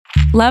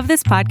Love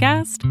this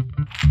podcast?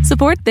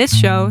 Support this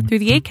show through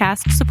the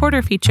Acast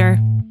supporter feature.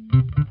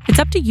 It's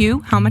up to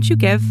you how much you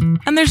give,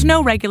 and there's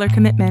no regular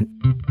commitment.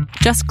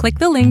 Just click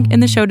the link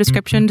in the show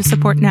description to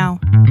support now.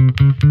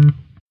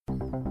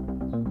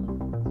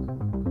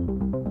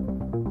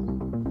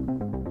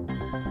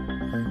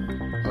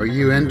 Are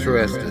you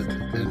interested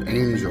in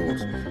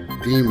angels,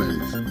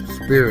 demons,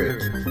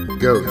 spirits,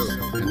 ghosts,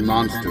 and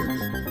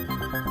monsters?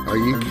 Are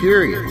you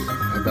curious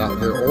about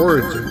their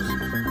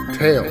origins,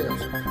 tales,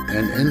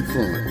 and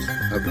influence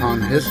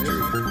upon history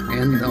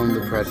and on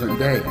the present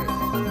day?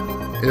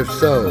 If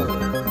so,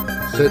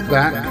 sit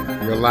back,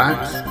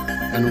 relax,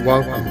 and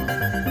welcome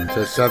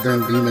to Southern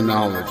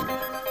Demonology,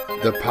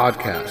 the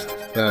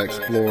podcast that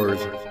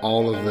explores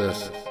all of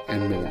this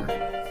and more.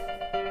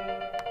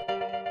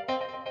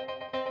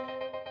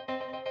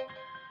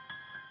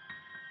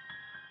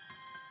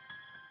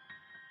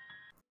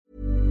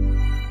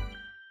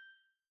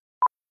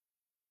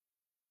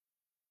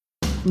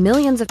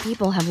 Millions of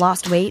people have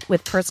lost weight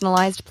with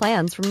personalized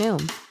plans from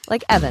Noom.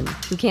 Like Evan,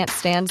 who can't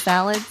stand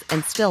salads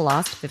and still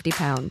lost 50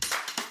 pounds.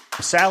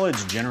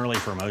 Salads generally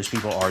for most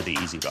people are the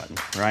easy button,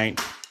 right?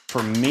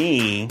 For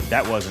me,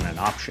 that wasn't an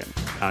option.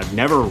 I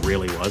never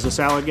really was a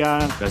salad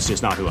guy. That's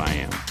just not who I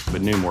am.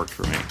 But Noom worked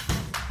for me.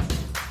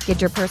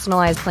 Get your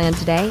personalized plan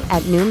today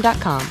at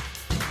Noom.com.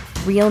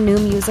 Real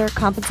Noom user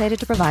compensated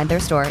to provide their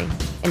story.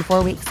 In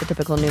 4 weeks, the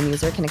typical Noom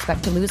user can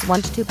expect to lose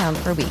 1 to 2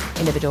 pounds per week.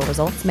 Individual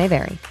results may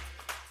vary.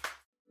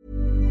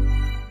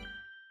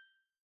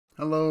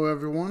 Hello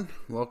everyone,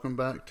 welcome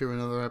back to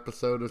another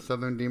episode of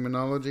Southern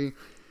Demonology,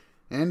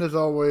 and as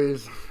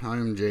always,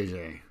 I'm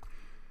JJ.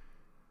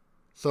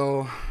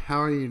 So, how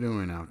are you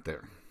doing out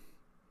there?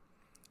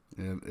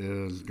 It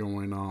is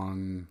going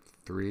on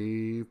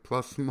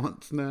 3+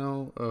 months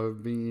now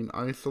of being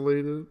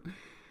isolated,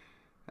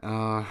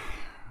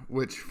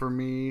 which for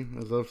me,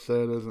 as I've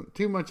said, isn't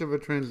too much of a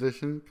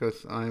transition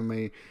because I'm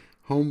a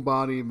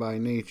homebody by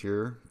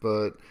nature,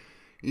 but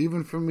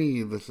even for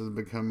me, this is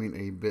becoming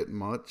a bit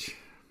much.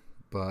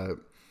 But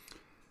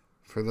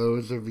for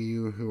those of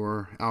you who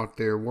are out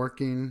there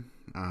working,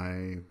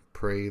 I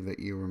pray that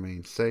you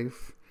remain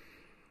safe.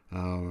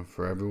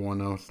 For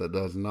everyone else that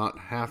does not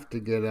have to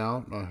get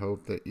out, I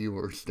hope that you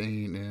are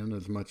staying in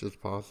as much as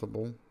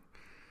possible.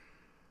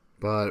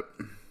 But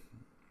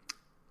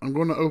I'm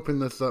going to open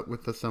this up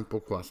with a simple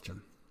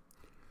question.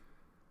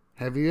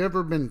 Have you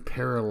ever been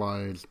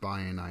paralyzed by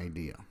an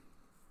idea?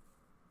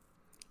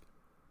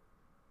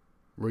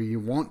 Where you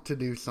want to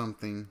do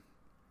something,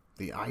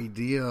 the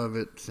idea of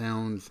it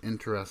sounds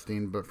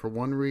interesting, but for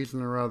one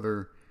reason or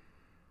other,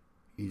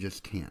 you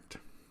just can't.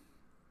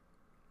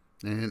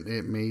 And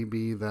it may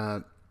be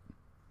that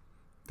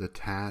the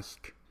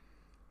task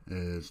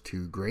is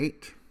too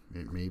great.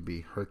 It may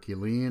be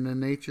Herculean in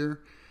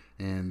nature,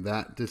 and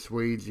that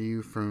dissuades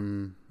you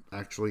from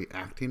actually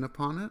acting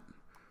upon it,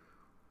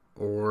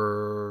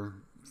 or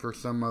for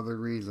some other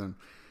reason.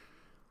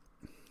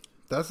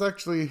 That's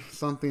actually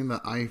something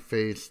that I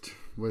faced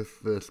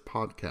with this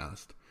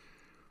podcast.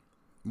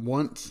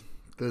 Once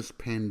this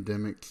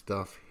pandemic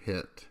stuff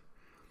hit,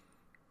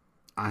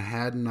 I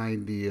had an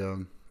idea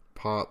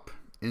pop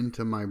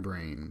into my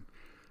brain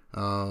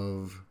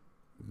of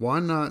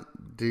why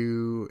not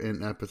do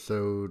an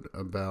episode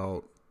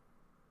about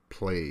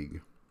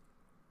plague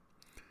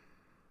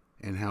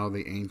and how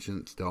the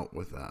ancients dealt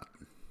with that.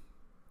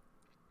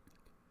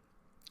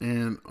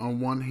 And on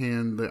one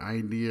hand, the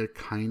idea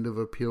kind of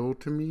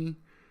appealed to me,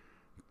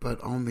 but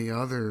on the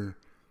other,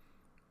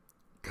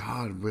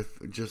 God,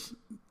 with just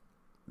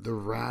the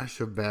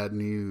rash of bad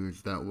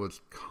news that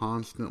was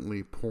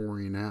constantly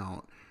pouring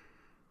out,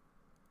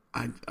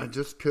 I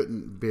just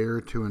couldn't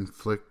bear to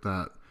inflict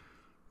that,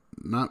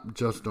 not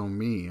just on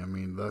me. I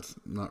mean, that's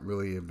not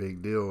really a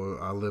big deal.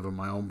 I live in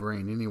my own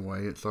brain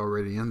anyway. It's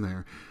already in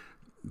there.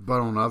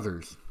 But on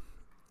others.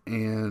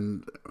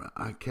 And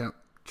I kept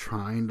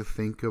trying to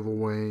think of a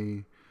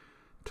way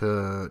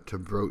to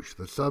broach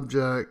the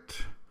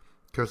subject,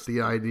 because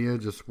the idea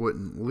just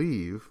wouldn't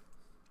leave.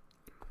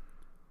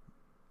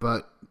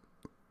 But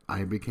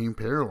I became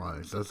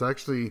paralyzed. That's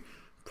actually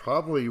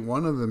probably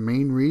one of the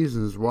main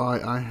reasons why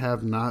I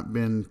have not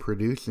been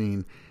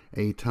producing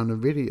a ton of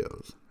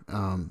videos.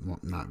 Well,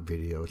 not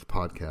videos,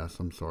 podcasts,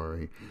 I'm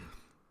sorry.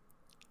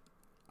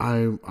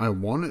 I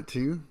wanted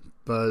to,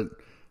 but,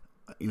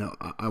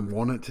 I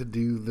wanted to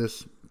do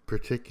this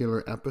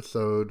particular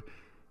episode,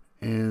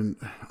 and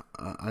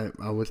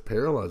I was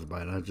paralyzed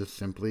by it. I just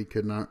simply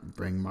could not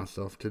bring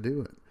myself to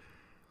do it.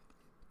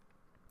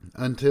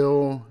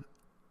 Until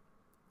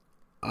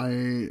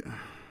I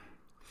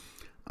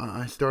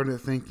started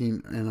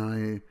thinking, and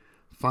I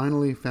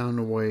finally found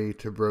a way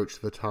to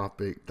broach the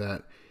topic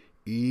that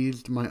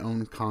eased my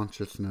own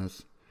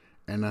consciousness,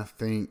 and I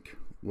think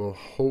will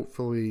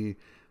hopefully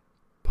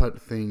put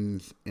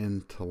things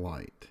into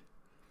light.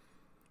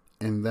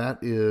 And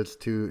that is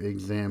to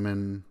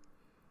examine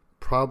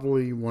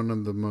probably one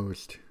of the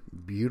most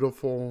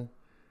beautiful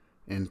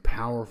and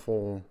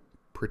powerful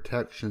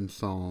protection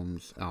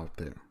psalms out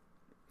there,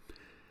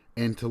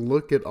 and to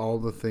look at all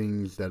the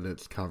things that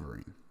it's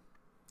covering.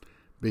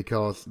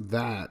 because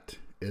that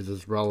is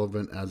as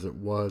relevant as it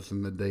was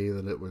in the day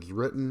that it was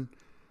written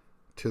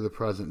to the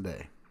present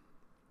day.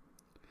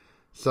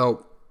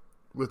 So,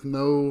 with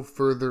no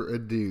further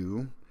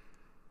ado,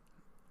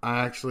 I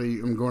actually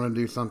am going to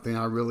do something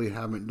I really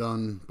haven't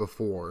done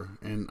before,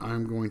 and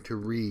I'm going to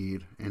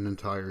read an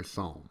entire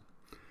psalm.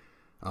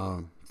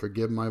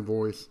 Forgive my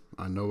voice.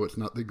 I know it's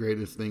not the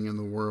greatest thing in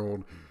the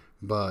world,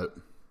 but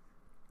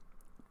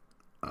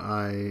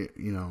I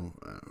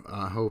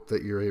hope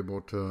that you're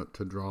able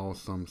to draw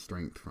some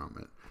strength from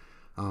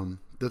it.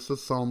 This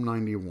is Psalm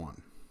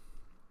 91.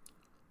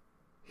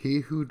 He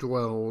who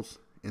dwells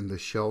in the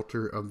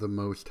shelter of the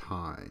Most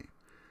High,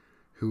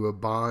 who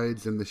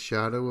abides in the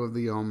shadow of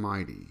the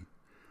Almighty,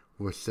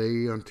 will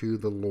say unto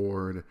the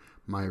Lord,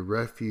 my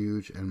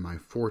refuge and my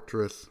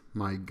fortress,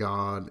 my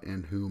God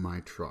in whom I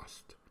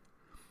trust.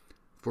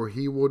 For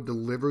he will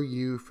deliver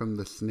you from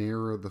the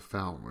snare of the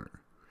fowler,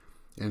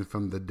 and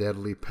from the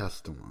deadly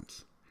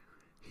pestilence.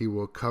 He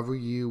will cover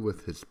you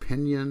with his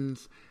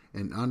pinions,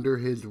 and under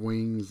his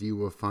wings you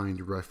will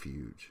find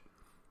refuge.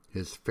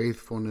 His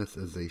faithfulness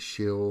is a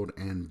shield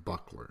and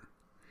buckler.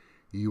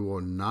 You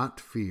will not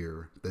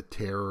fear the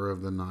terror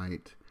of the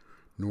night,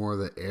 nor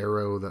the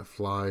arrow that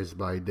flies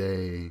by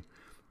day,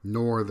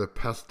 nor the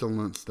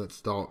pestilence that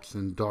stalks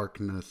in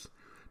darkness,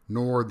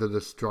 nor the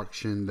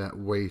destruction that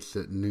wastes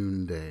at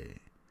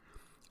noonday.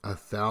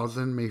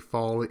 1,000 may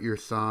fall at your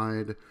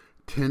side,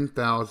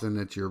 10,000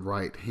 at your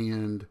right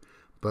hand,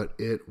 but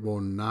it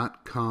will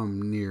not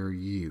come near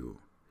you.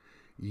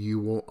 You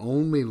will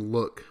only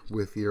look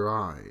with your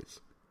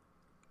eyes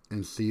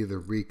and see the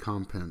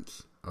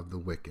recompense of the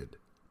wicked.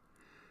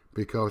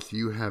 Because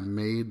you have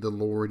made the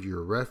Lord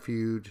your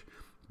refuge,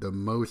 the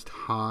Most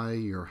High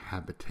your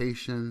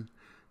habitation,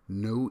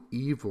 no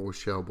evil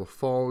shall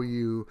befall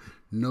you,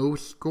 no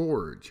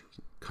scourge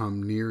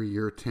come near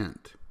your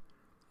tent.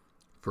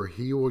 For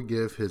he will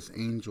give his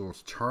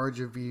angels charge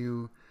of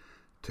you,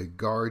 to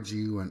guard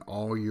you in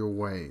all your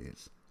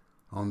ways.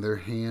 On their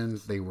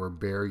hands they will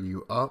bear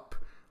you up,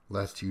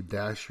 lest you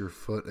dash your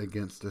foot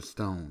against a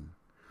stone.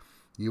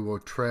 You will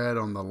tread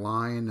on the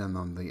lion and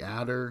on the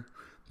adder,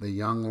 the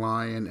young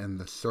lion and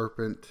the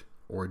serpent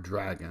or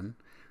dragon,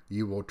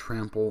 you will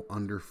trample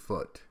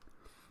underfoot.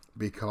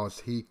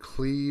 Because he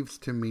cleaves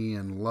to me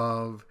in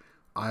love,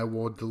 I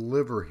will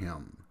deliver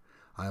him.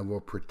 I will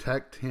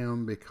protect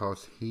him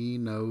because he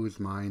knows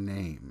my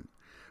name.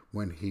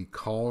 When he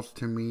calls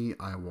to me,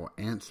 I will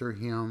answer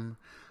him.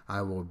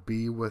 I will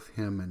be with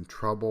him in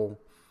trouble.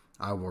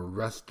 I will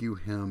rescue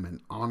him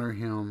and honor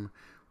him.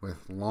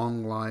 With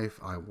long life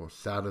I will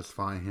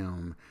satisfy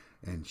him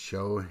and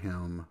show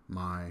him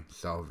my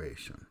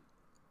salvation.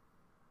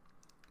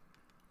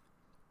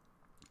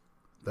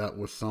 That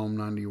was Psalm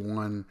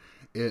 91.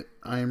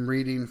 I'm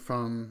reading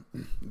from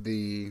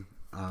the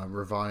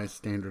Revised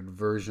Standard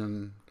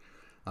Version.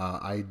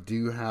 I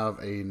do have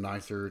a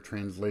nicer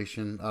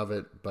translation of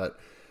it, but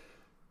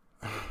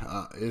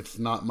it's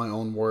not my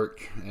own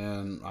work,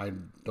 and I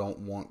don't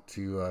want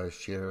to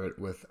share it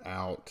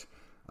without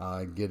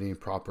getting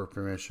proper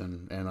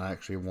permission, and I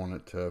actually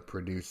wanted to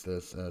produce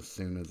this as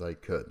soon as I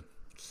could.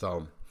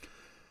 So,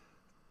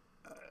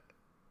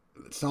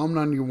 Psalm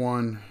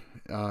 91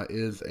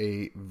 is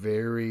a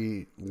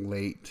very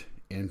late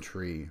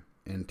entry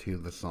into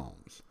the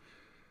Psalms.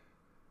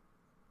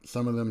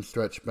 Some of them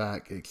stretch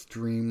back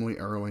extremely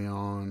early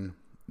on.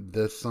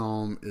 This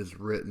psalm is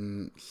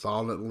written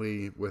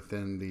solidly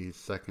within the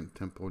Second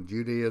Temple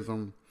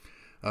Judaism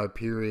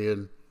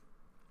period.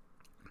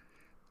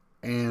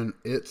 And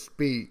it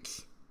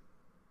speaks,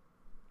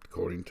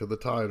 according to the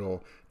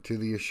title, to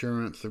the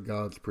assurance of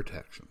God's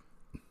protection.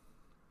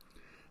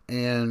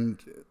 And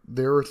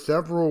there are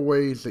several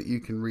ways that you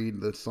can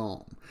read the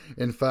psalm.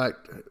 In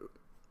fact,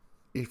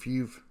 if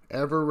you've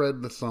ever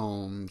read the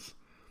Psalms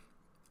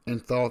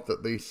and thought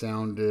that they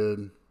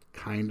sounded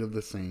kind of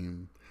the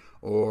same,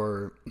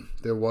 or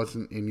there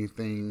wasn't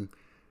anything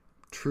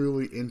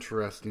truly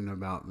interesting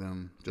about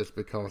them just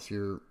because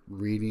you're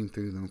reading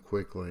through them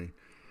quickly,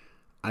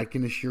 I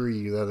can assure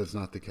you that is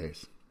not the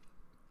case.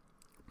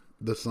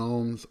 The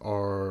Psalms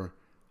are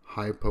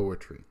high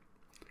poetry.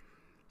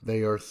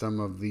 They are some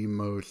of the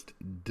most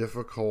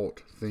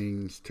difficult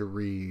things to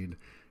read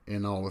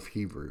in all of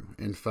Hebrew.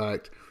 In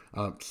fact,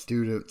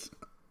 students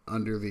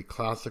under the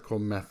classical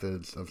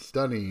methods of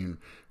studying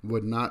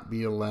would not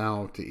be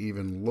allowed to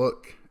even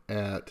look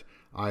at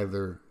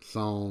either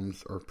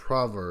Psalms or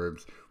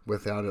Proverbs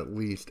without at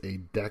least a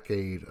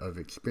decade of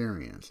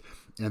experience.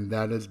 And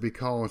that is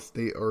because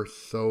they are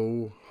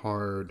so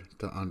hard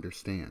to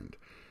understand.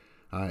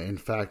 In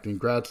fact, in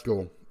grad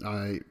school,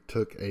 I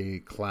took a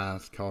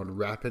class called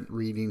Rapid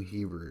Reading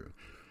Hebrew.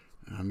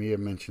 I may have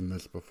mentioned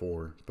this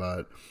before,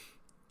 but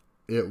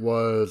it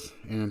was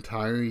an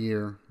entire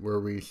year where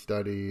we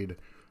studied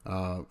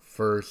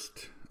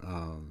first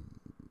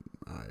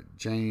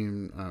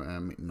Kings,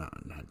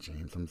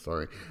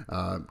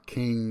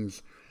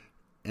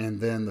 and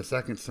then the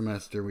second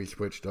semester we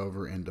switched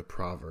over into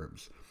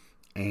Proverbs.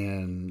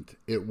 And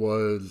it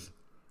was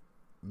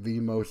the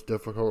most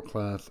difficult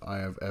class I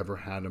have ever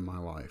had in my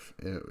life.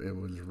 It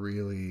was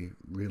really,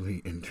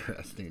 really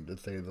interesting, to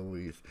say the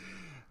least.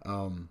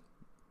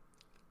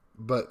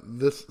 But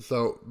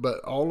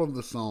all of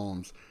the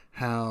Psalms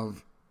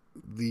have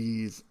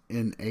these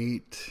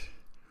innate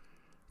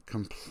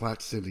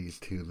complexities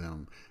to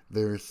them.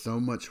 There's so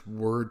much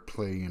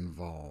wordplay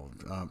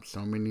involved,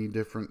 so many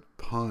different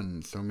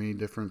puns, so many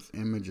different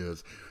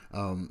images.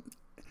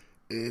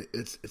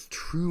 It's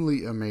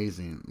truly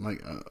amazing.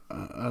 Like,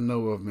 I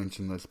know I've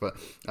mentioned this, but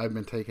I've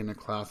been taking a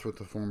class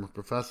with a former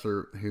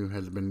professor who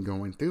has been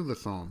going through the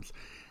Psalms.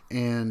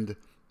 And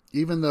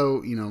even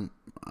though,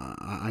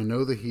 I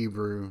know the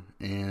Hebrew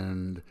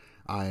and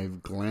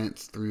I've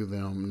glanced through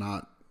them,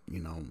 not,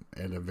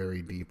 at a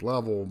very deep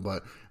level,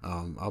 but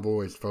I've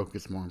always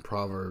focused more on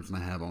Proverbs than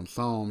I have on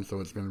Psalms. So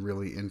it's been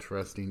really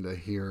interesting to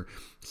hear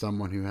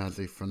someone who has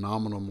a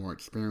phenomenal more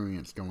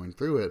experience going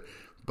through it.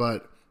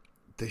 But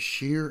the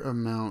sheer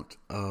amount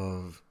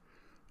of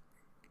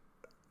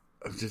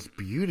just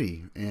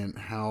beauty and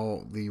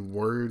how the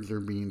words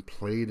are being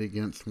played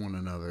against one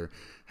another,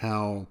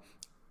 how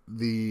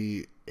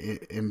the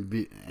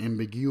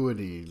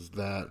ambiguities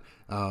that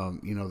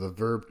the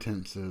verb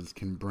tenses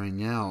can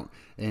bring out,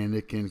 and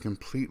it can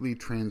completely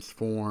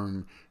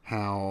transform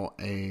how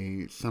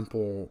a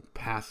simple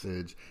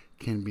passage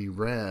can be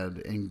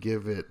read and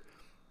give it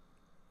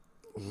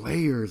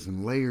layers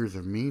and layers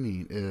of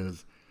meaning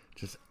is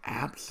just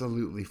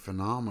absolutely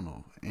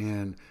phenomenal.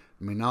 And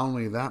I mean, not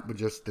only that, but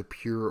just the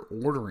pure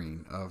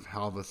ordering of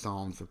how the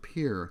Psalms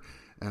appear.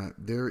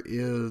 There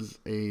is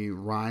a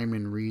rhyme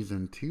and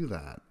reason to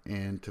that.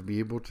 And to be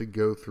able to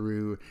go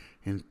through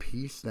and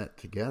piece that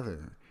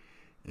together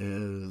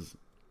is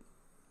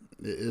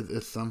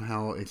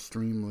somehow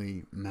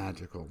extremely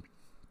magical.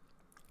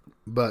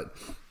 But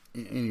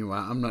anyway,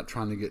 I'm not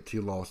trying to get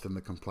too lost in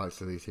the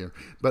complexities here.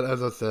 But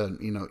as I said,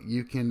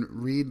 you can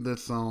read the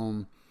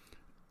Psalm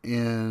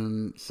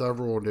in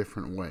several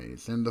different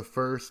ways. And the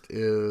first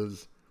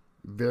is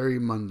very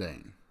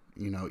mundane.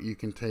 You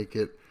can take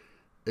it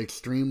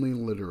extremely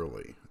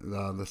literally.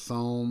 The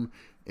Psalm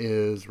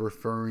is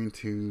referring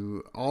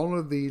to all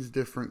of these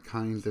different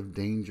kinds of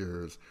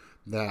dangers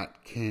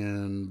that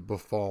can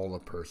befall a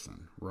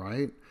person,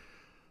 right?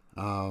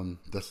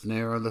 The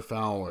snare of the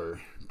fowler,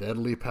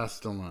 deadly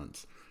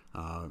pestilence.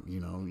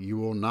 You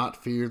will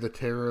not fear the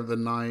terror of the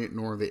night,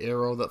 nor the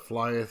arrow that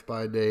flieth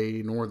by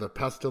day, nor the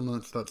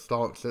pestilence that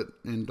stalks it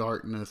in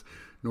darkness,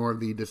 nor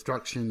the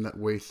destruction that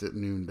wastes at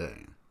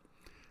noonday.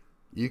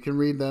 You can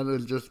read that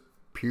as just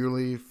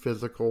purely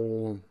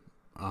physical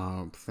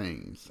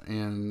things,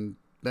 and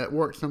that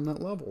works on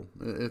that level.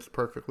 It's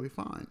perfectly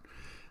fine.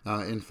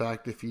 In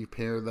fact, if you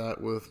pair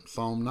that with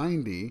Psalm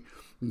 90,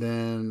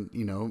 then,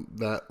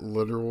 that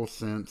literal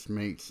sense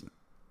makes,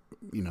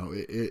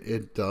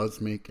 it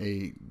does make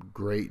a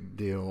great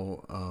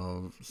deal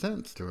of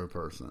sense to a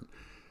person.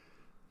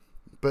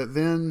 But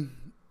then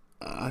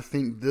I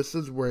think this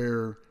is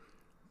where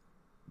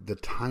the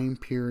time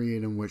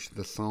period in which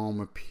the Psalm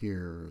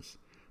appears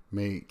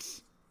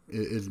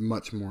is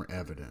much more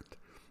evident.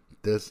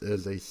 This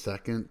is a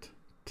Second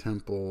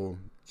Temple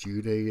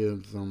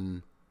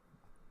Judaism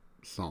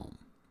Psalm.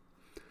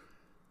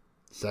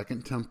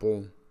 Second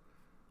Temple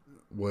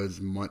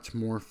was much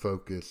more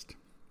focused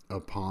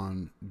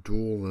upon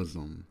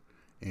dualism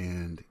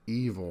and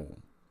evil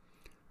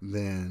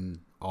than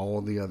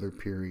all the other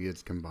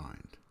periods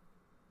combined.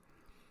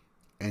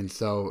 And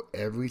so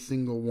every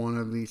single one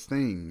of these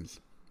things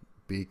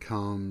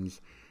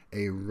becomes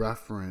a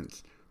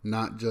reference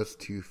not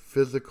just to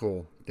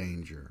physical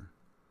danger,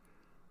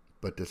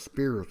 but to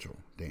spiritual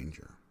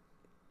danger.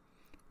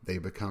 They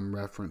become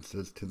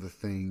references to the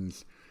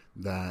things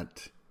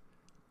that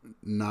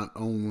not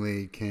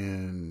only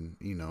can,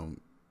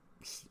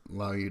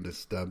 allow you to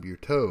stub your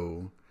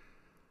toe,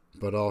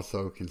 but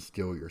also can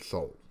steal your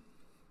soul.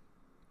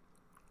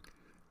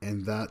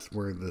 And that's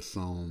where the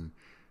Psalm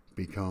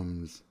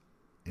becomes,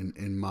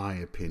 in my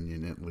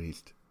opinion at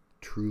least,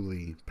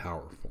 truly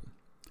powerful.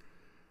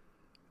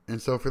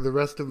 And so for the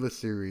rest of the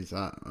series,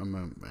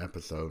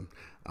 episode,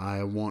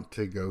 I want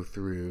to go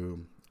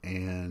through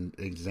and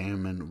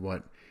examine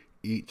what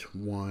each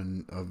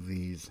one of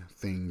these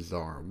things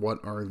are. What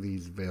are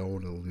these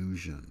veiled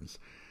illusions?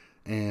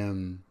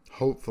 And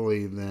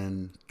hopefully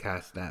then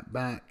cast that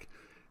back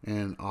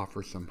and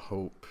offer some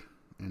hope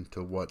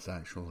into what's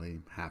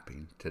actually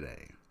happening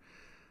today.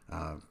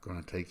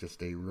 Going to take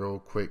just a real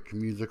quick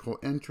musical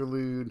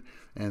interlude,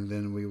 and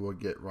then we will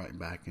get right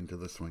back into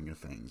the swing of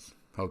things.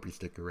 Hope you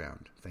stick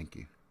around. Thank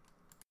you.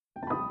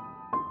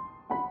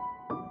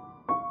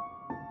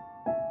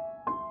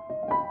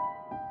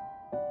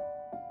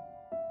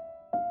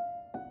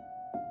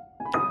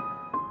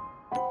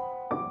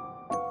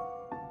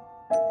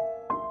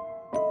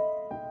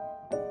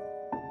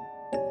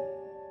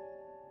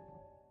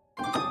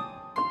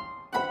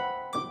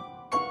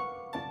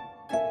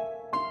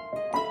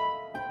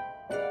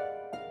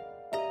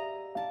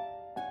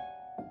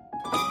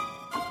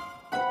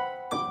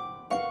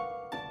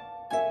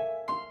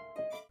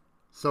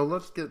 So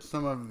let's get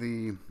some of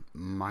the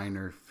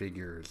minor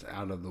figures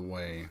out of the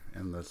way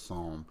in this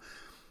psalm.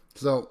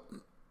 So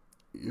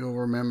you'll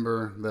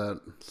remember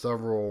that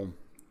several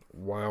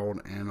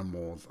wild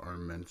animals are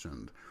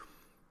mentioned.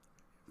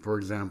 For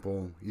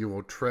example, you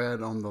will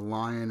tread on the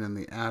lion and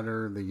the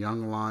adder, the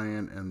young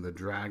lion and the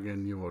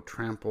dragon you will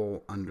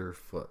trample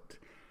underfoot.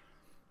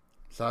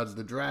 Besides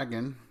the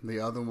dragon, the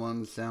other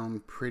ones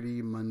sound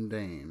pretty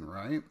mundane,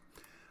 right?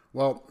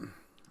 Well,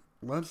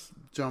 let's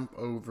jump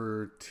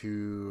over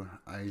to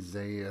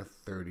Isaiah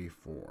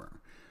 34,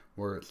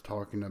 where it's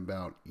talking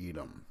about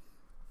Edom.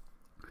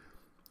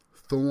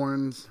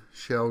 Thorns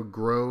shall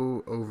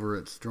grow over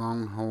its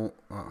strongholds,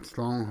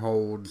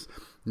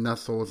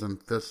 nettles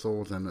and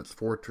thistles in its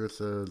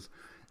fortresses.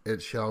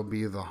 It shall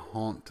be the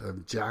haunt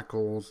of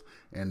jackals,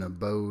 and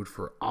abode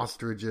for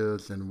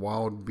ostriches, and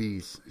wild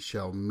beasts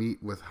shall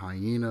meet with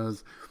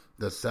hyenas.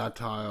 The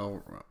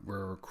satyr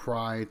will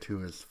cry to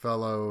his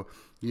fellow.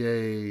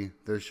 Yea,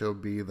 there shall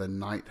be the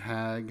night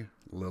hag,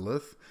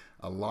 Lilith,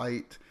 a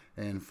light,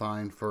 and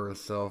find for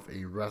herself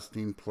a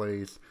resting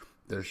place.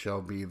 There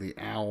shall be the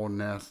owl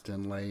nest,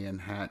 and lay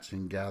and hatch,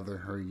 and gather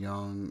her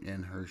young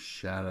in her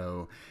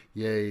shadow.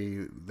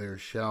 Yea, there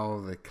shall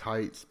the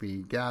kites be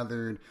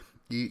gathered,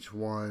 each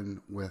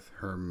one with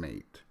her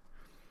mate.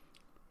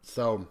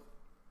 So,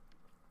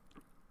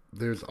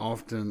 there's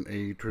often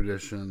a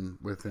tradition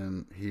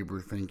within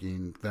Hebrew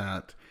thinking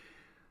that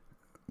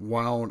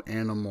wild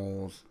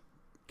animals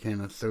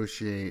can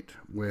associate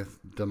with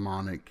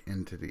demonic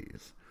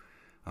entities.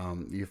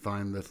 You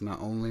find this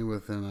not only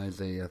within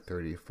Isaiah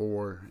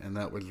 34, and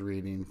that was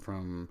reading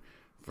from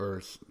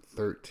verse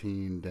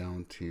 13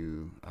 down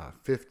to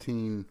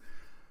 15,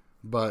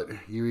 but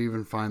you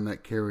even find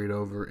that carried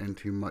over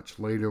into much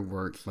later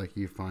works like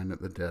you find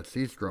at the Dead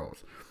Sea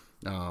Scrolls.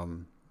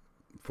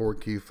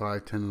 4Q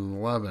 5, 10, and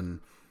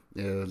 11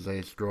 is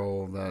a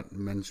scroll that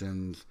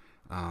mentions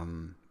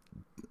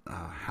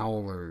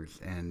howlers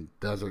and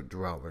desert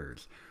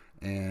dwellers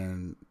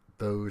and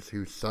those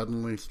who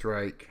suddenly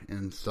strike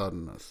in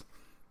suddenness.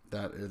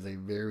 That is a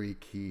very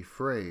key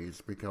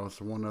phrase,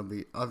 because one of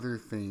the other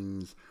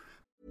things...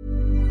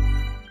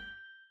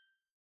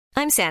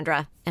 I'm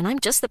Sandra, and I'm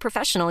just the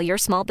professional your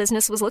small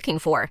business was looking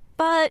for.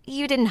 But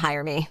you didn't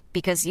hire me,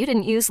 because you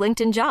didn't use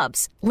LinkedIn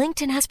Jobs.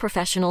 LinkedIn has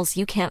professionals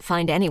you can't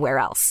find anywhere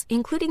else,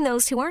 including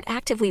those who aren't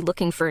actively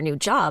looking for a new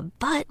job,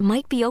 but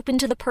might be open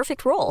to the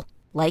perfect role,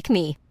 like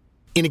me.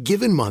 In a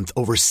given month,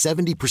 over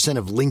 70%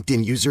 of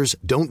LinkedIn users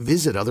don't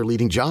visit other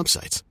leading job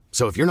sites.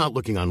 So if you're not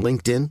looking on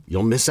LinkedIn,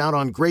 you'll miss out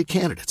on great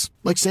candidates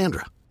like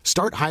Sandra.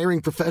 Start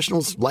hiring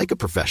professionals like a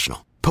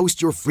professional. Post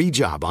your free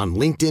job on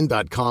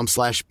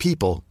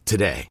linkedin.com/people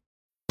today.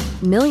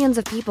 Millions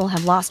of people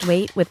have lost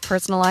weight with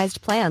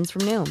personalized plans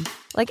from Noom.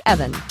 Like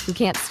Evan, who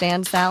can't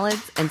stand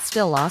salads and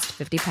still lost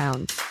 50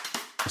 pounds.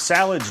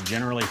 Salads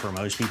generally for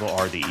most people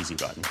are the easy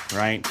button,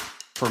 right?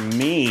 For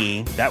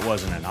me, that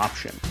wasn't an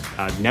option.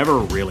 I never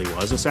really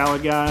was a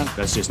salad guy.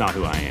 That's just not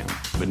who I am.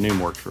 But Noom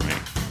worked for me.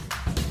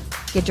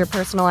 Get your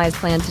personalized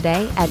plan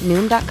today at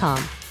Noom.com.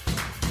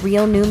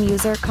 Real Noom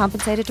user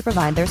compensated to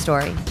provide their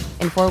story.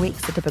 In 4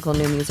 weeks, the typical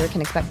Noom user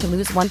can expect to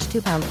lose 1 to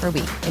 2 pounds per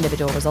week.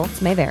 Individual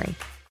results may vary.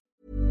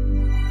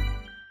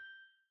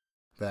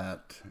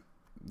 That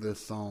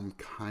this psalm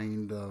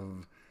kind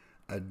of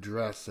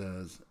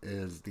addresses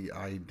is the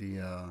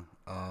idea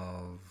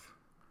of,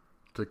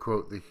 to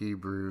quote the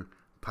Hebrew,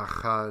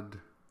 pachad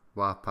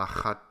wa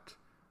pachat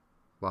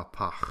wa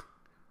pach,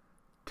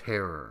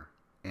 terror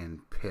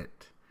and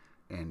pit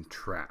and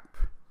trap.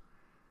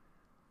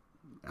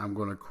 I'm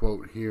going to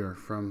quote here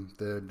from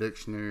the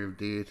Dictionary of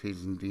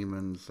Deities and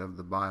Demons of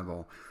the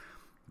Bible.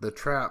 The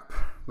trap,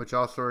 which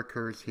also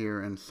occurs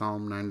here in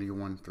Psalm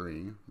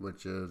 91:3,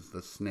 which is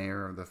the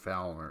snare of the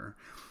fowler,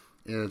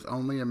 is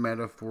only a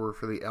metaphor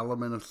for the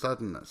element of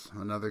suddenness,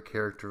 another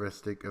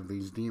characteristic of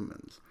these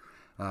demons.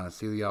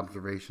 See the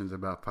observations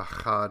about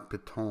Pachad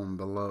Pitom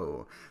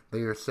below.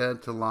 They are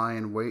said to lie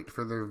in wait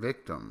for their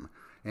victim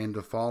and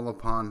to fall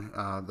upon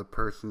the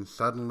person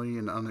suddenly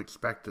and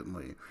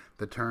unexpectedly.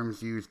 The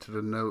terms used to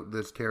denote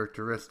this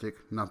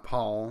characteristic,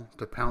 napal,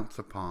 to pounce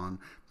upon,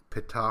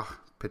 pitach,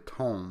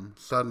 pitom,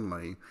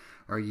 suddenly,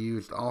 are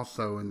used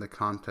also in the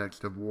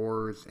context of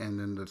wars and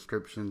in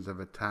descriptions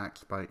of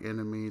attacks by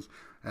enemies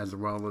as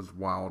well as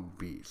wild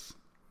beasts.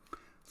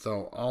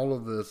 So all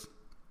of this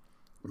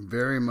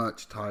very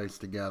much ties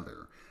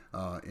together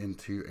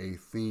into a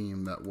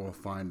theme that we'll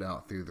find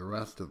out through the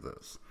rest of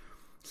this.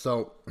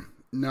 So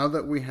now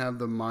that we have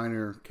the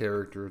minor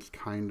characters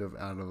kind of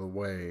out of the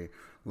way,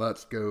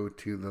 let's go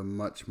to the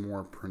much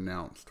more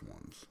pronounced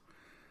ones.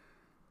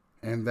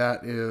 And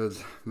that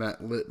is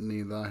that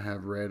litany that I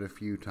have read a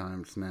few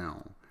times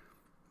now.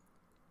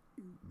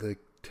 The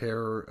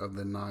terror of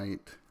the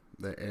night,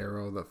 the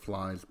arrow that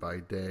flies by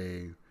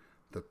day,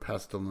 the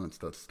pestilence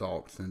that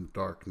stalks in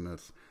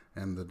darkness,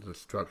 and the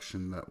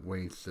destruction that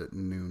wastes at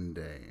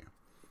noonday.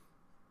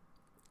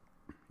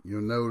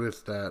 You'll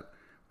notice that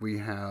we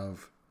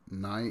have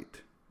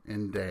night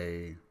and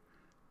day,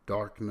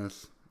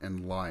 darkness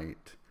and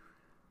light,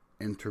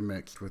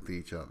 intermixed with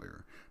each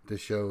other to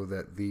show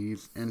that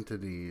these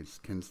entities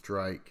can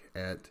strike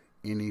at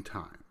any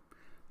time.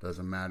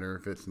 Doesn't matter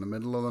if it's in the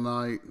middle of the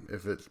night,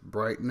 if it's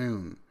bright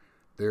noon,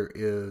 there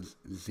is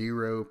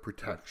zero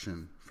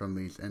protection from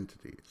these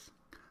entities.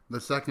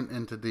 The second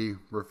entity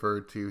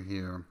referred to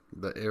here,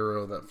 the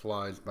arrow that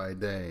flies by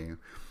day,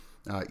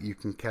 you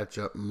can catch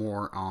up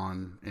more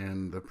on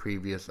in the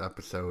previous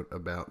episode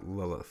about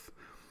Lilith.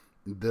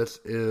 This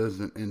is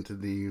an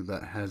entity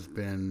that has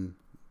been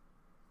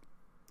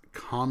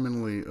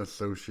commonly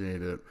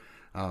associated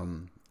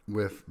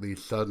with the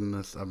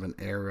suddenness of an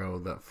arrow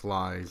that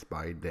flies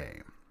by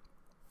day.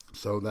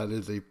 So that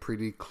is a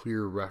pretty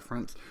clear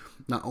reference,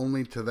 not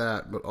only to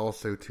that, but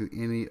also to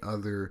any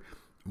other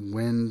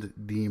wind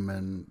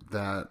demon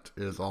that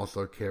is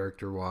also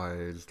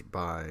characterized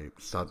by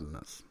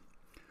suddenness.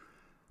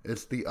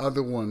 It's the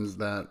other ones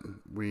that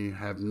we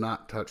have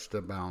not touched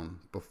upon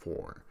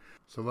before.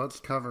 So let's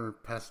cover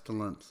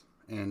pestilence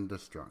and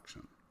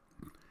destruction.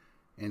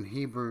 In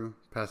Hebrew,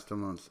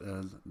 pestilence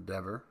is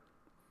dever,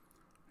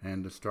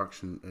 and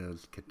destruction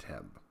is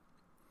keteb.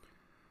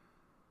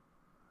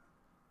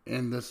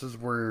 And this is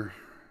where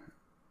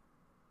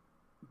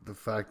the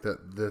fact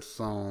that this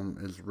psalm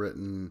is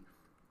written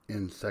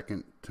in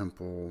Second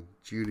Temple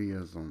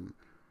Judaism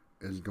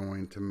is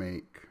going to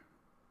make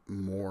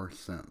more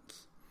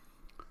sense.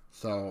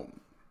 So,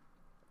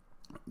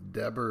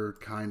 Deber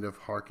kind of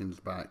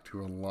harkens back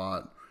to a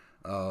lot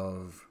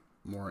of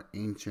more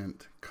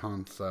ancient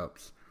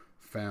concepts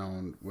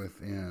found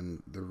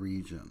within the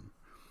region.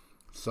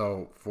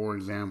 So, for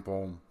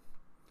example,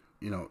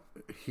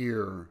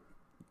 here,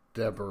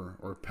 Deber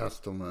or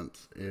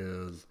pestilence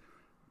is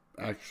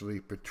actually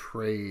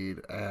portrayed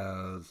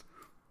as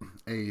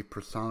a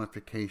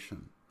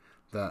personification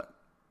that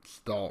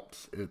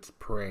stalks its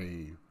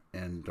prey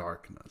in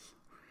darkness.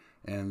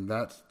 And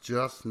that's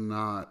just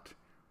not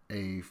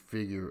a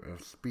figure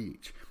of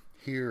speech.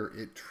 Here,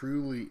 it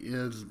truly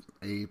is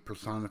a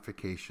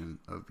personification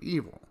of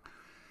evil.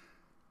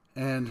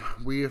 And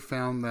we have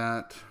found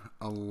that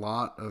a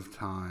lot of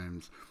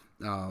times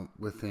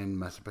within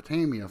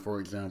Mesopotamia, for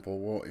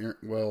example,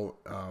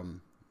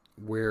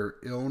 where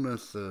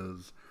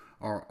illnesses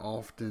are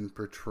often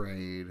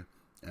portrayed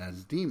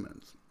as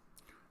demons.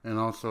 And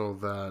also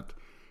that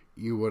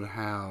you would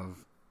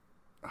have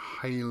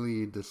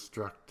highly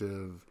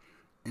destructive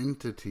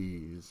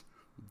entities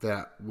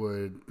that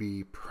would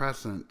be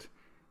present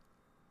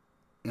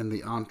in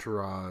the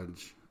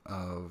entourage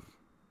of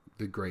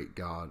the great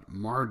god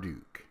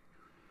Marduk.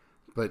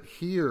 But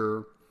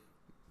here,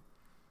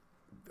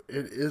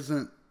 it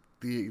isn't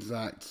the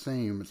exact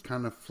same. It's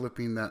kind of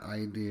flipping that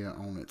idea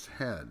on its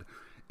head.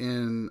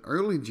 In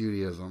early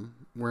Judaism,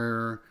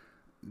 where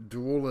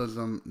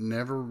dualism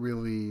never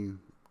really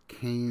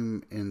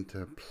came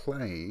into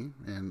play,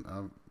 and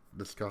I've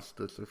discussed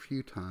this a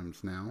few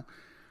times now,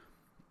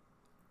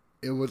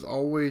 it was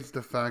always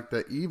the fact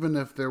that even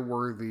if there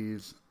were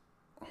these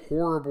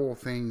horrible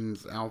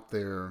things out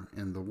there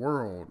in the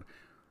world,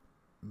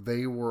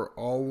 they were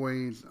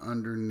always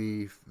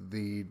underneath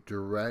the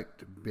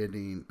direct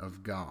bidding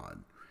of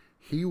God.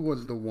 He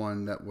was the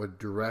one that would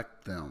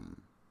direct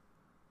them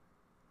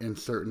in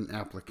certain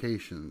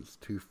applications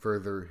to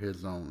further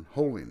his own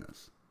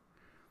holiness.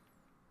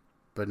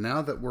 But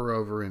now that we're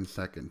over in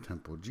Second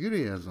Temple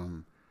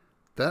Judaism,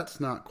 that's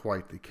not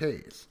quite the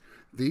case.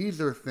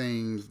 These are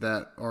things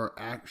that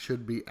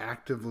should be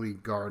actively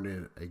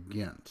guarded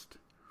against,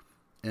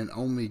 and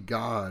only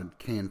God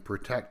can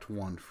protect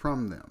one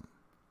from them.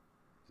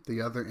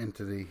 The other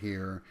entity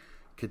here,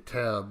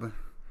 Keteb,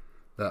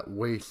 that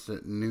wastes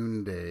at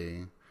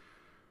noonday,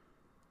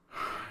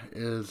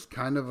 is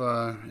kind of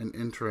an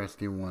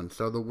interesting one.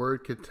 So the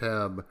word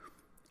Keteb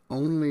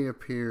only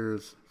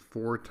appears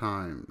 4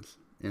 times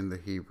in the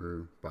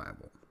Hebrew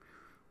Bible,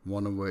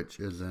 one of which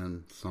is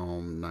in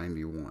Psalm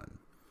 91.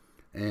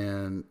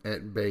 And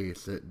at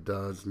base, it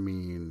does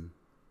mean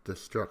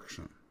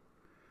destruction.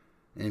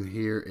 And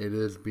here it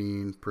is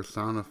being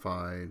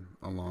personified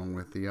along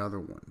with the other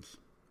ones.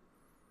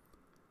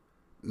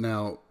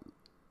 Now,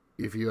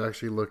 if you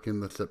actually look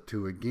in the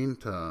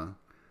Septuaginta,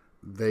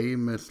 they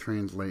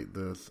mistranslate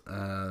this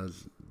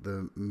as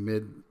the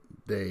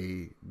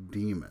midday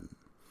demon.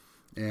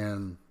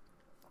 And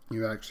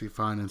you actually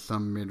find in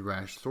some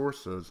Midrash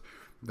sources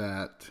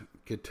that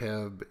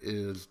Keteb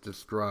is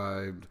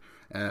described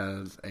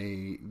as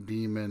a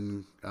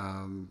demon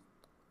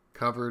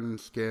covered in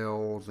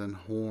scales and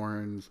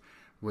horns,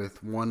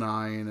 with one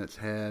eye in its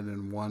head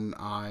and one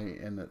eye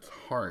in its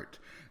heart.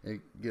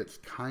 It gets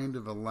kind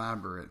of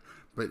elaborate,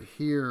 but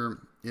here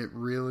it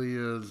really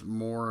is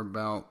more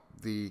about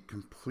the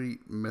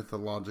complete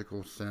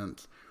mythological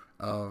sense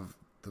of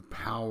the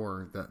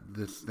power that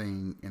this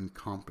thing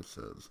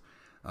encompasses,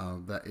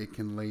 that it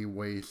can lay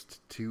waste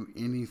to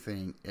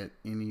anything at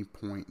any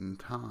point in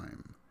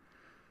time.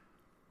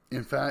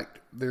 In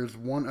fact, there's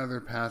one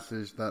other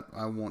passage that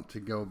I want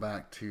to go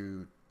back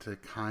to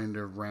kind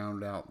of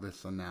round out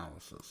this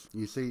analysis.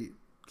 You see,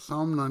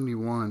 Psalm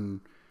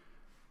 91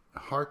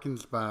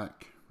 harkens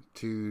back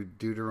to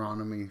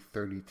Deuteronomy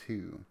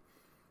 32,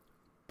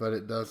 but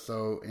it does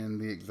so in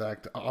the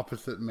exact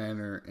opposite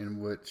manner in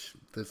which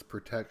this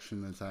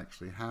protection is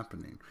actually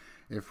happening.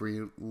 If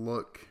we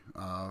look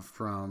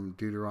from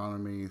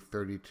Deuteronomy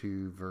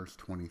 32, verse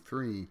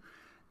 23,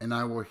 and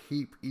I will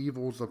heap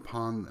evils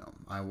upon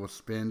them. I will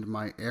spend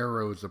my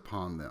arrows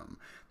upon them.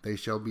 They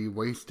shall be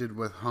wasted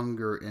with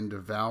hunger and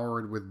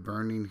devoured with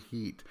burning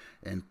heat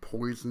and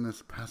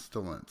poisonous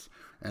pestilence.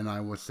 And I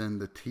will send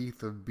the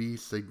teeth of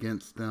beasts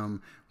against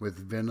them with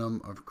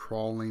venom of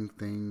crawling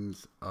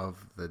things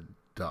of the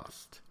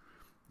dust.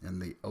 In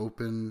the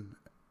open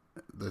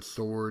the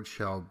sword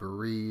shall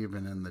bereave,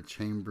 and in the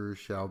chambers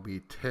shall be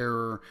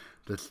terror,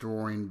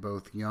 destroying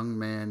both young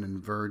man and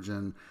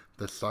virgin,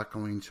 the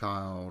suckling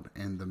child,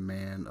 and the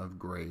man of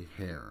gray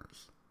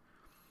hairs.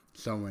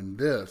 So in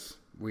this,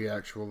 we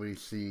actually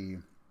see,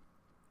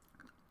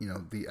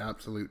 the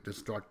absolute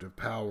destructive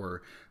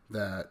power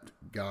that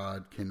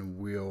God can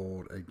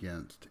wield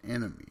against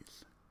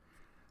enemies.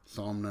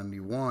 Psalm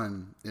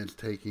 91 is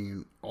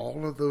taking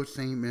all of those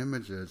same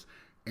images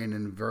and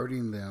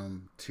inverting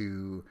them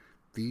to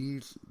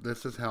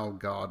this is how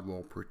God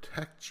will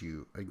protect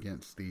you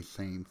against these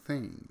same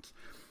things.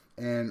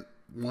 And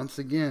once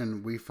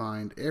again, we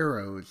find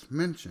arrows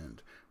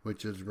mentioned,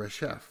 which is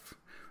Resheph.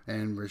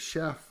 And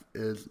Resheph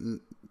is,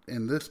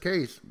 in this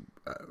case,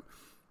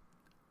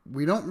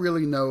 we don't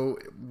really know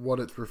what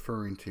it's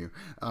referring to.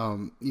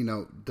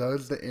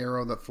 Does the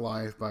arrow that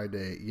flies by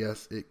day?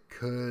 Yes, it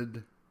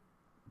could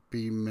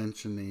be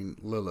mentioning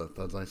Lilith,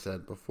 as I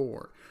said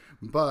before.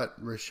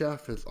 But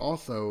Resheph is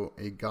also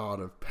a god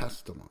of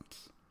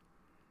pestilence.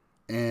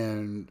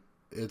 And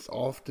it's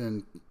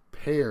often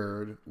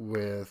paired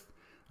with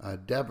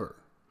Deber.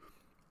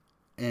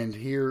 And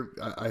here,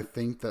 I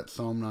think that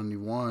Psalm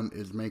 91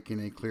 is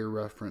making a clear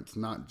reference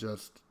not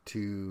just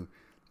to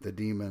the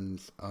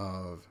demons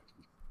of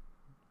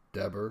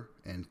Deber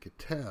and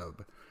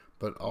Keteb,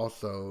 but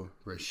also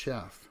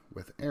Resheph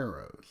with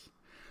arrows.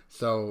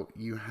 So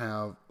you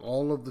have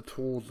all of the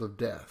tools of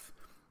death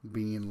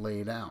being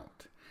laid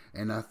out.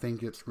 And I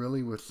think it's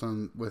really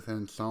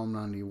within Psalm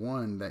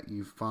 91 that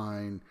you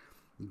find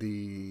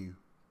the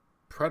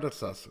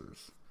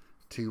predecessors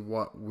to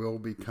what will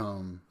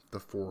become the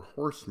four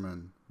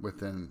horsemen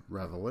within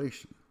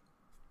Revelation.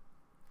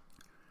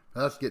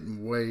 That's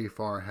getting way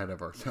far ahead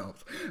of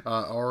ourselves.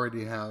 I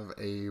already have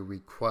a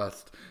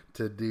request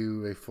to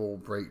do a full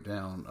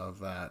breakdown of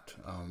that.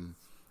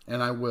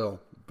 And I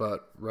will,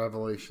 but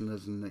Revelation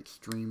is an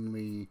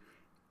extremely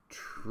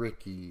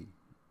tricky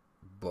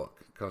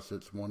book because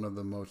it's one of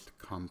the most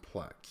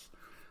complex.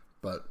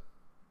 But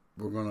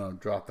we're going to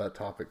drop that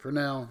topic for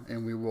now,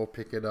 and we will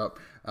pick it up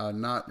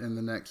not in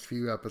the next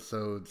few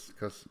episodes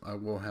because I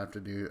will have to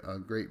do a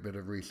great bit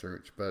of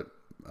research, but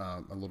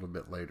a little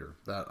bit later.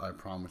 That I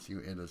promise you,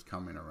 it is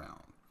coming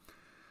around.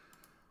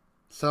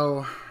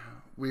 So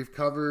we've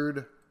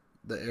covered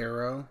the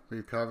arrow,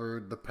 we've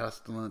covered the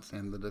pestilence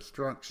and the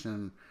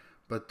destruction,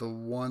 but the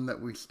one that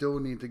we still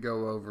need to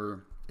go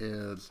over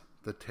is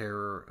the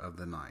terror of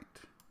the night.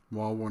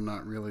 While we're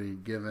not really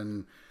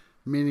given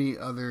many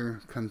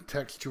other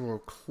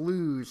contextual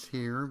clues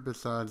here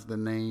besides the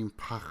name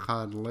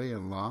Pachad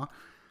Le'elah,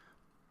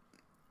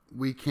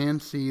 we can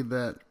see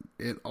that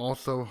it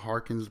also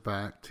harkens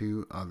back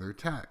to other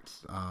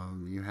texts.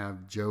 You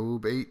have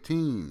Job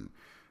 18,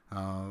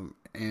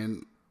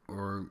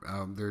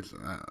 there's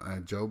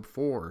Job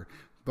 4,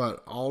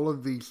 but all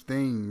of these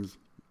things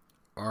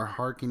are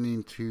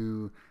hearkening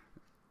to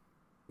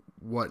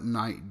what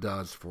night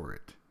does for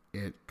it.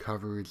 It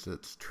covers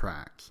its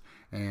tracks,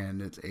 and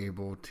it's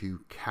able to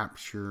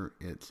capture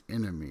its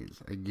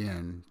enemies,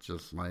 again,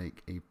 just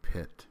like a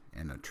pit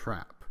and a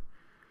trap.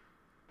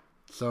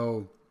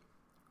 So,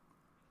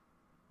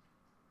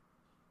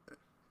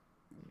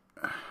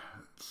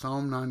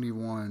 Psalm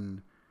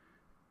 91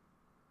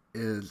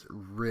 is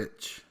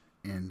rich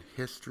in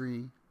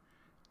history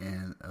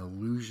and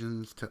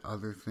allusions to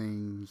other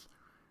things,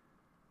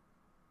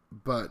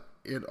 but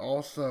it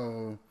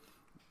also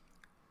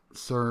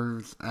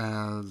serves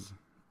as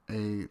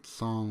a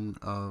song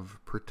of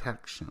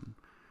protection.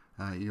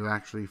 You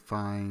actually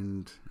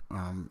find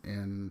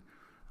within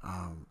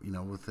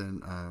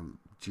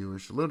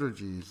Jewish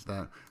liturgies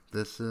that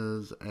this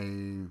is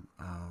a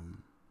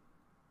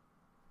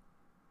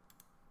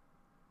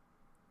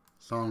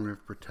song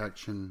of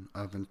protection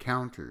of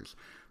encounters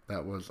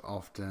that was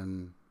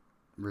often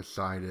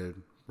recited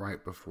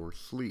right before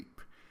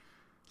sleep.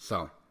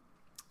 So,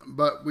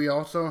 but we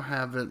also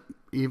have it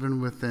even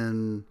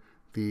within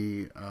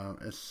the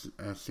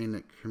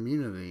Essenic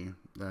community,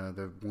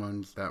 the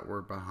ones that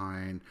were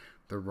behind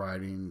the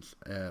writings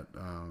at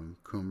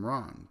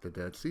Qumran, the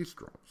Dead Sea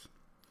Scrolls.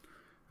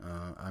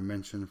 I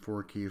mentioned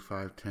 4Q,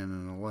 5, 10,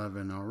 and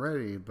 11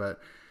 already,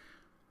 but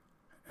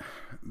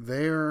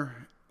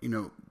there,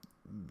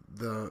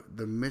 the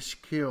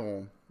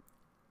Mishkil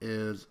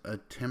is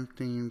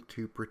attempting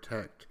to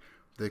protect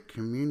the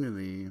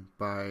community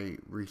by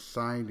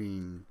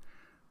reciting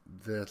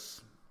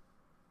this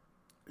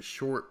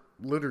short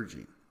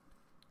liturgy.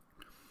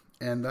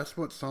 And that's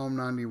what Psalm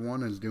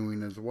 91 is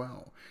doing as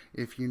well.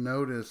 If you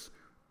notice,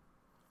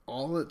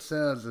 all it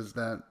says is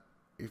that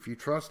if you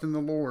trust in the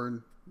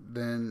Lord,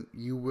 then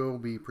you will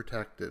be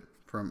protected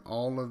from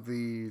all of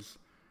these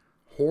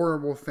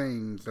horrible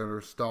things that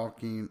are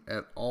stalking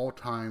at all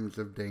times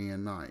of day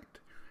and night.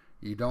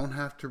 You don't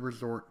have to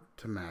resort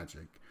to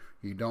magic.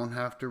 You don't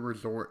have to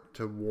resort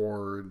to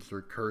wards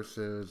or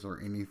curses or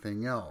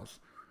anything else.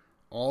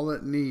 All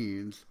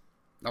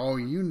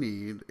you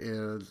need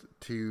is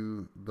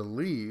to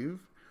believe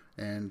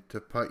and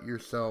to put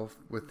yourself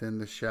within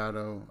the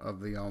shadow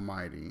of the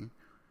Almighty,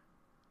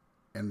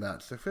 and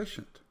that's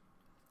sufficient.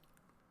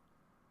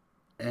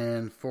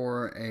 And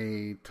for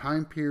a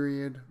time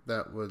period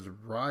that was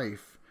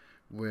rife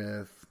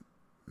with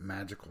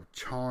magical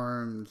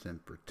charms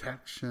and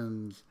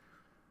protections,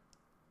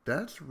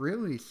 that's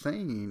really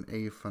saying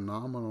a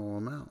phenomenal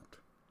amount.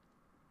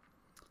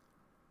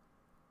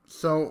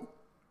 So,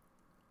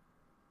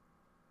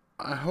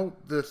 I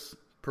hope this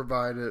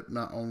provided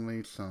not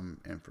only some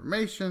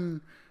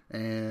information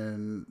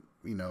and,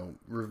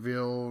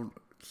 revealed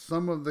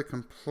some of the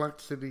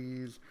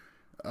complexities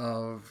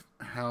of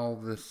how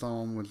this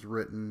psalm was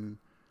written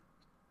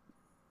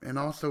and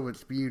also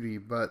its beauty,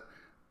 but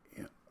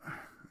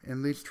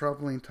in these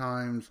troubling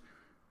times,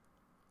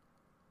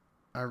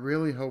 I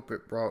really hope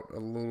it brought a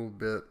little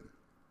bit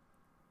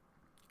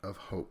of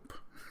hope.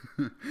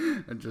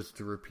 And just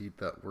to repeat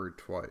that word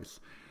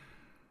twice.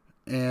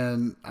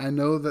 And I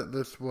know that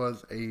this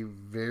was a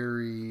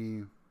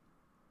very,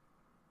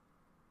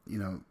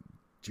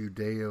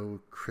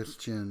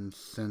 Judeo-Christian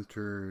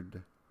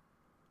centered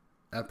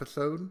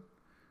episode.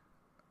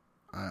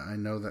 I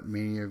know that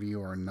many of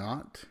you are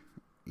not,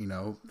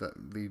 that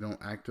you don't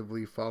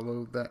actively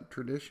follow that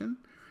tradition.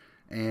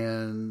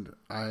 And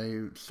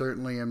I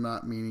certainly am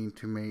not meaning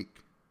to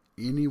make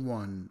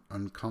anyone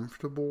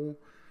uncomfortable,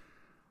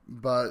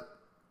 but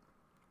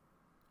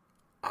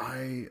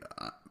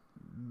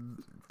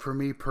for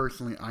me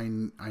personally,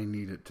 I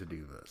needed to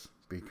do this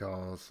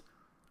because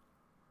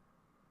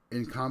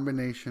in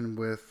combination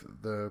with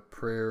the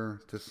prayer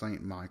to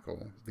Saint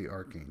Michael, the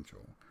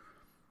Archangel,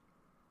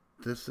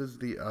 this is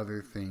the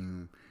other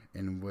thing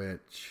in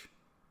which,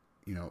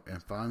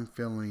 if I'm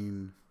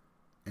feeling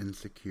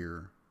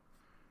insecure,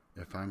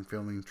 if I'm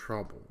feeling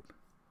troubled,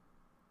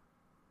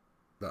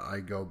 that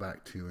I go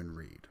back to and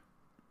read.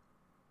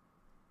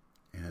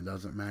 And it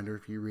doesn't matter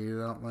if you read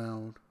it out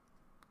loud.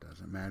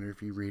 Doesn't matter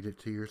if you read it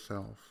to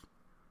yourself.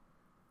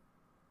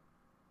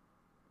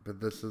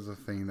 But this is a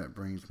thing that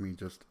brings me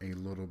just a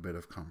little bit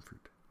of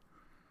comfort.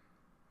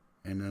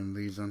 And in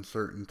these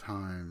uncertain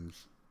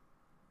times,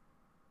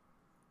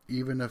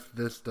 even if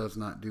this does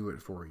not do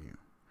it for you,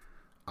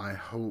 I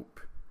hope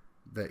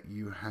that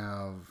you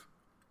have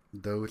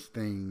those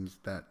things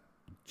that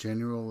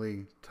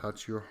genuinely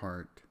touch your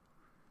heart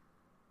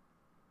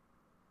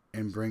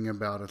and bring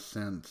about a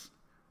sense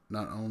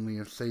not only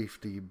of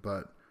safety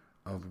but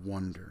of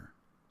wonder,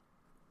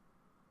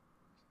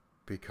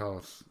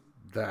 because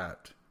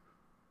that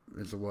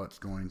is what's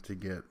going to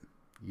get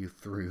you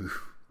through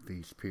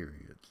these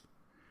periods.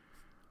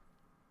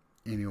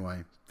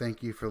 Anyway,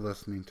 thank you for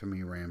listening to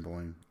me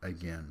rambling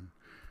again.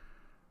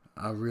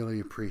 I really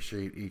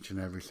appreciate each and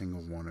every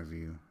single one of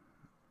you.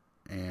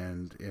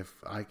 And if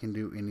I can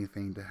do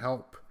anything to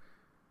help,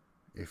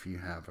 if you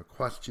have a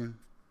question,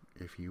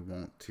 if you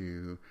want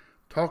to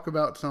talk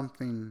about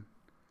something,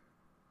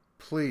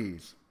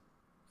 please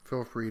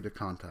feel free to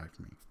contact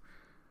me.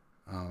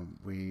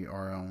 We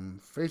are on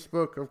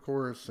Facebook, of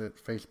course, at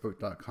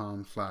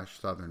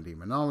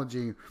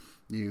facebook.com/southerndemonology.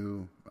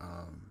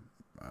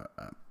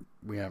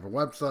 We have a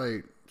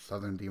website,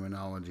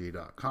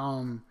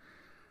 southerndemonology.com,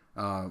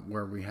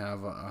 where we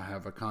have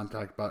a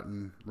contact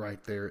button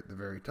right there at the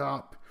very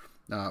top.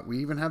 We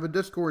even have a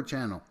Discord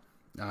channel,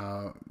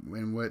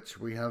 in which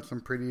we have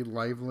some pretty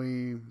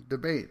lively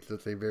debates.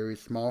 It's a very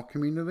small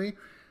community,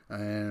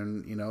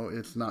 and,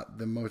 it's not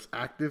the most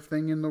active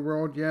thing in the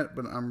world yet,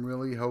 but I'm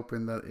really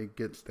hoping that it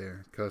gets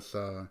there, because,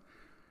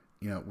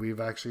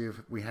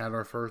 we had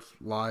our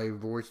first live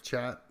voice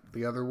chat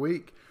the other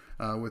week,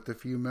 with a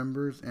few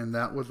members, and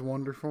that was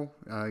wonderful,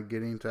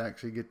 getting to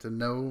actually get to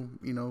know,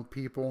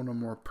 people on a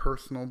more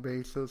personal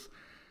basis.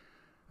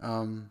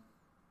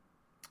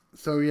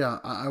 So yeah,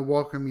 I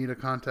welcome you to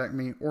contact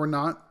me or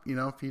not.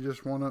 If you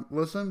just want to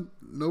listen,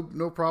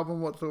 no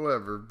problem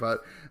whatsoever.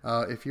 But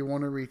if you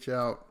want to reach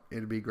out,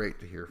 it'd be great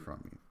to hear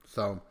from you.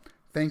 So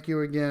thank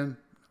you again.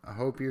 I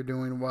hope you're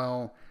doing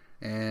well,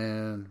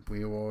 and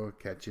we will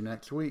catch you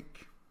next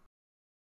week.